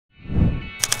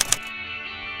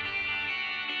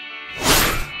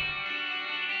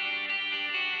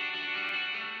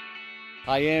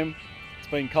I am. It's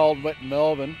been cold and wet in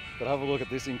Melbourne, but have a look at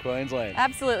this in Queensland.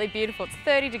 Absolutely beautiful. It's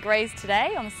 30 degrees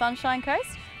today on the Sunshine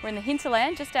Coast. We're in the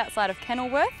hinterland just outside of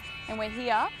Kenilworth, and we're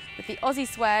here with the Aussie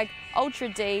Swag Ultra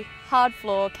D hard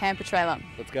floor camper trailer.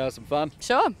 Let's go have some fun.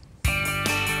 Sure.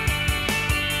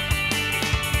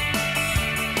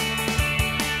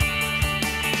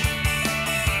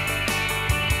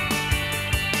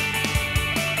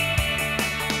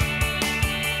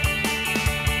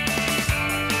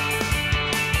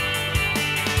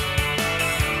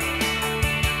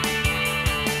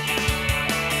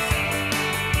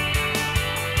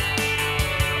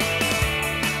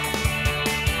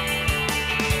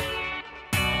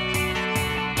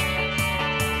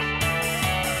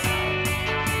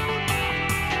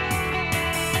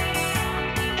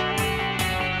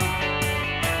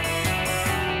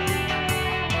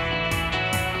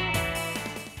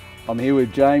 I'm here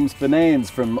with James Fernandes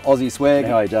from Aussie Swag.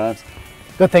 How are you, James?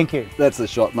 Good, thank you. That's the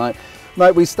shot, mate.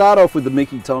 Mate, we start off with the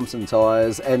Mickey Thompson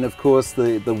tyres, and of course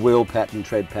the wheel pattern,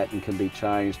 tread pattern can be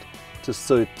changed to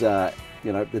suit the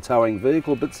towing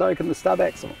vehicle, but so can the stub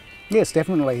axle. Yes,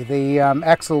 definitely. The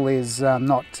axle is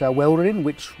not welded in,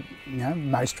 which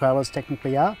most trailers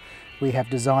technically are. We have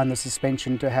designed the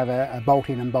suspension to have a bolt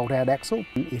in and bolt out axle.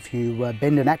 If you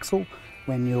bend an axle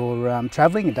when you're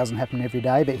travelling, it doesn't happen every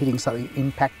day, but hitting something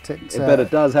impacts it. But it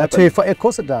does happen. Of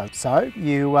course it does. So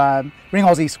you ring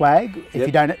Aussie Swag.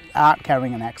 If you aren't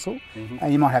carrying an axle,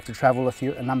 you might have to travel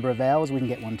a number of hours. We can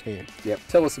get one to you. Yep.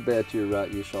 Tell us about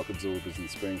your shock absorbers and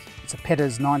springs. It's a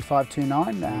Petters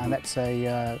 9529. That's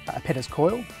a Petters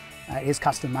coil. It is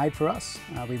custom made for us.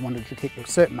 We wanted to keep a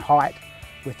certain height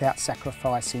without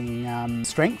sacrificing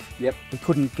strength. Yep. We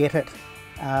couldn't get it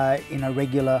in a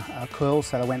regular coil,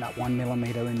 so they went up 1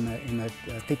 millimetre in the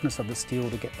thickness of the steel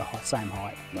to get the same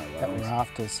height that we're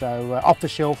after. So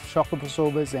off-the-shelf shock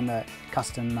absorbers and a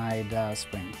custom-made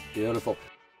spring. Beautiful.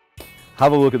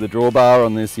 Have a look at the drawbar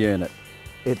on this unit.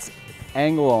 It's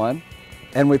angle iron,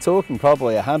 and we're talking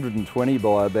probably 120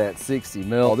 by about 60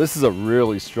 mil. This is a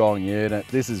really strong unit.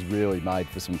 This is really made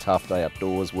for some tough day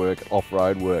outdoors work,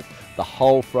 off-road work. The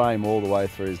whole frame all the way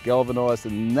through is galvanised,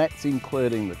 and that's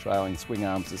including the trailing swing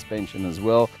arm suspension as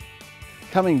well.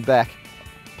 Coming back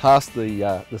past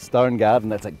the stone guard,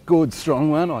 and that's a good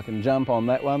strong one. I can jump on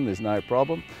that one, there's no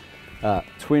problem.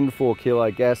 Twin 4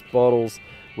 kilo gas bottles.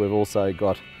 We've also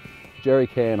got jerry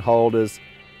can holders,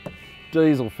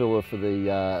 diesel filler for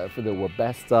the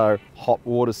Webasto hot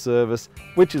water service,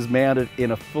 which is mounted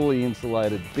in a fully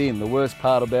insulated bin. The worst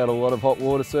part about a lot of hot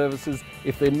water services,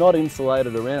 if they're not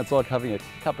insulated around, it's like having a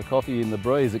cup of coffee in the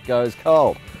breeze, it goes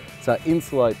cold. So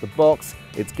insulate the box,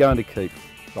 it's going to keep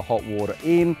the hot water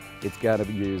in, it's going to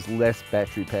use less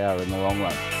battery power in the long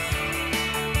run.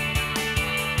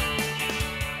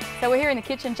 So we're here in the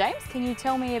kitchen, James. Can you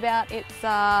tell me about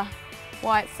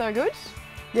why it's so good?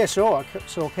 Yeah, sure, I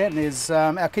sure can.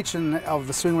 Our kitchen of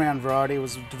the swing round variety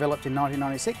was developed in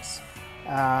 1996.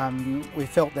 We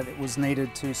felt that it was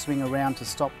needed to swing around to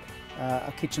stop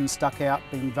a kitchen stuck out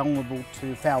being vulnerable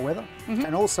to foul weather.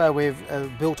 And also we've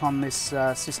built on this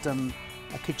system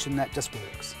a kitchen that just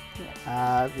works.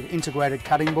 With integrated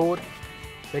cutting board,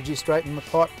 veggie straight in the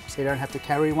pot, so you don't have to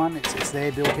carry one, it's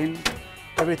there built in.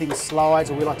 Everything slides,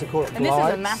 or we like to call it glides. And this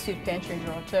is a massive pantry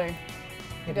drawer too.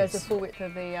 It goes the full width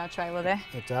of the trailer there.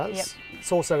 It does. Yep.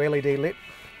 It's also LED lit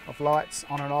of lights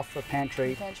on and off for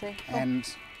pantry. Cool.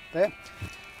 And there.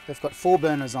 They've got 4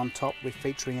 burners on top with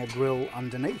featuring a grill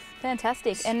underneath.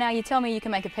 Fantastic. And now you tell me you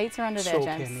can make a pizza under there,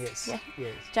 James. Can, yes. Yeah.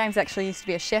 Yes. James actually used to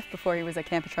be a chef before he was a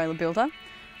camper trailer builder.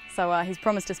 So he's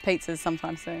promised us pizzas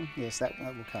sometime soon. Yes, that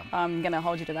will come. I'm going to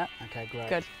hold you to that. Okay, great.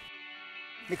 Good.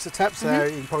 Mixer tap, so you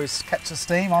can probably catch the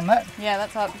steam on that. Yeah,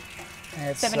 that's up.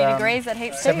 It's 70 degrees that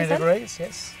heats 70 degrees,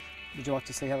 yes. Would you like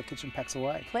to see how the kitchen packs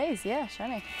away? Please, yeah, show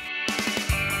me.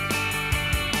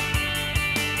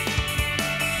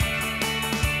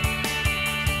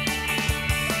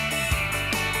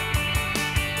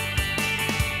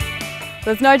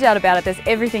 There's no doubt about it, there's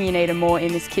everything you need and more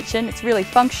in this kitchen. It's really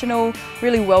functional,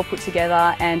 really well put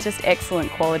together, and just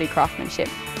excellent quality craftsmanship.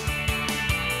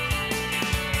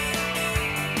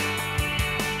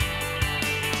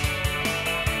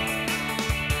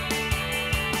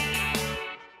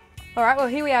 All right, well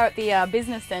here we are at the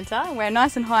business centre. We're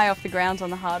nice and high off the ground on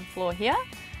the hard floor here.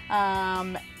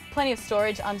 Plenty of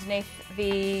storage underneath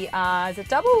the, is it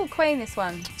double or queen, this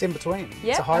one? It's in between. Yep,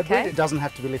 it's a hybrid. okay. It doesn't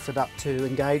have to be lifted up to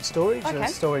engage storage. Okay. The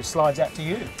storage slides out to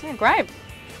you. Yeah, great.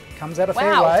 Comes out a Wow.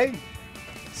 fair way.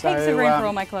 Heaps of room for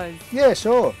all my clothes. Yeah,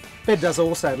 sure. Bed does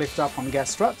also lift up on gas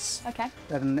struts. Okay.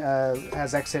 And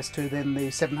has access to then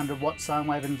the 700 watt sine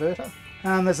wave inverter.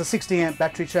 There's a 60 amp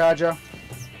battery charger.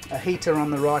 a heater on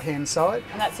the right-hand side.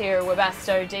 And that's your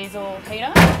Webasto diesel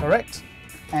heater. Correct.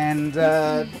 And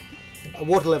a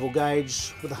water level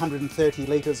gauge with 130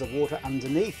 litres of water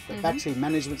underneath. A battery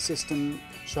management system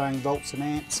showing volts and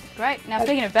amps. Great. Now,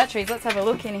 speaking of batteries, let's have a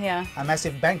look in here. A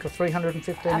massive bank of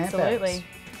 315 amp hours. Absolutely.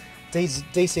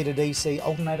 DC to DC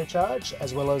alternator charge,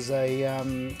 as well as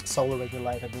a solar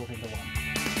regulator built into one.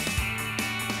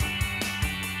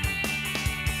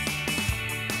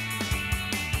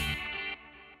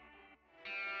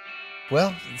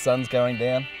 Well, the sun's going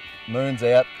down, moon's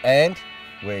out, and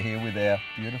we're here with our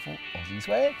beautiful Aussie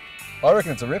Swag. I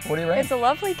reckon it's a rip. What do you reckon? It's a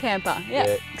lovely camper. Yeah.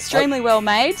 Yeah. Extremely well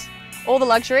made. All the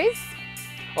luxuries.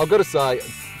 I've got to say,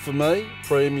 for me,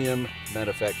 premium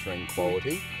manufacturing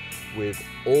quality with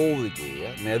all the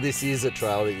gear. Now, this is a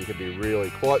trail that you can be really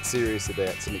quite serious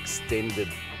about some extended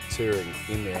touring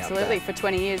in the Absolutely, outback. for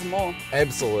 20 years more.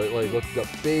 Absolutely. Look, you've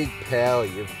got big power,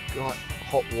 you've got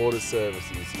hot water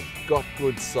services, you've got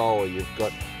good solar,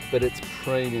 but it's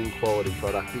premium quality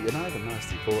product. But you know the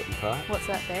most important part? What's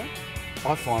that there?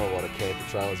 I find a lot of camper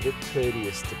trailers a bit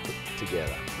tedious to put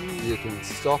together. You can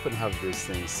stop and have this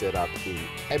thing set up in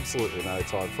absolutely no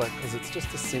time flat because it's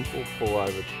just a simple pull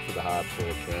over for the hard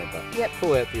floor camper. Yep.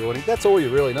 Pull out the awning. That's all you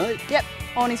really need. Yep.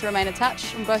 Awnings remain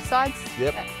attached on both sides.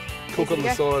 Yep. Cook Easy on to the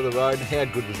go. side of the road. How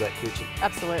good was that kitchen?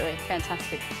 Absolutely.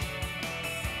 Fantastic.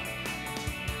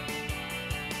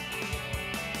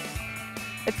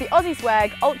 It's the Aussie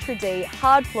Swag Ultra D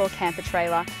hard floor camper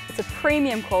trailer. It's a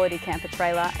premium quality camper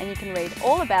trailer and you can read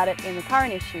all about it in the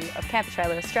current issue of Camper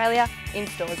Trailer Australia in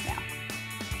stores now.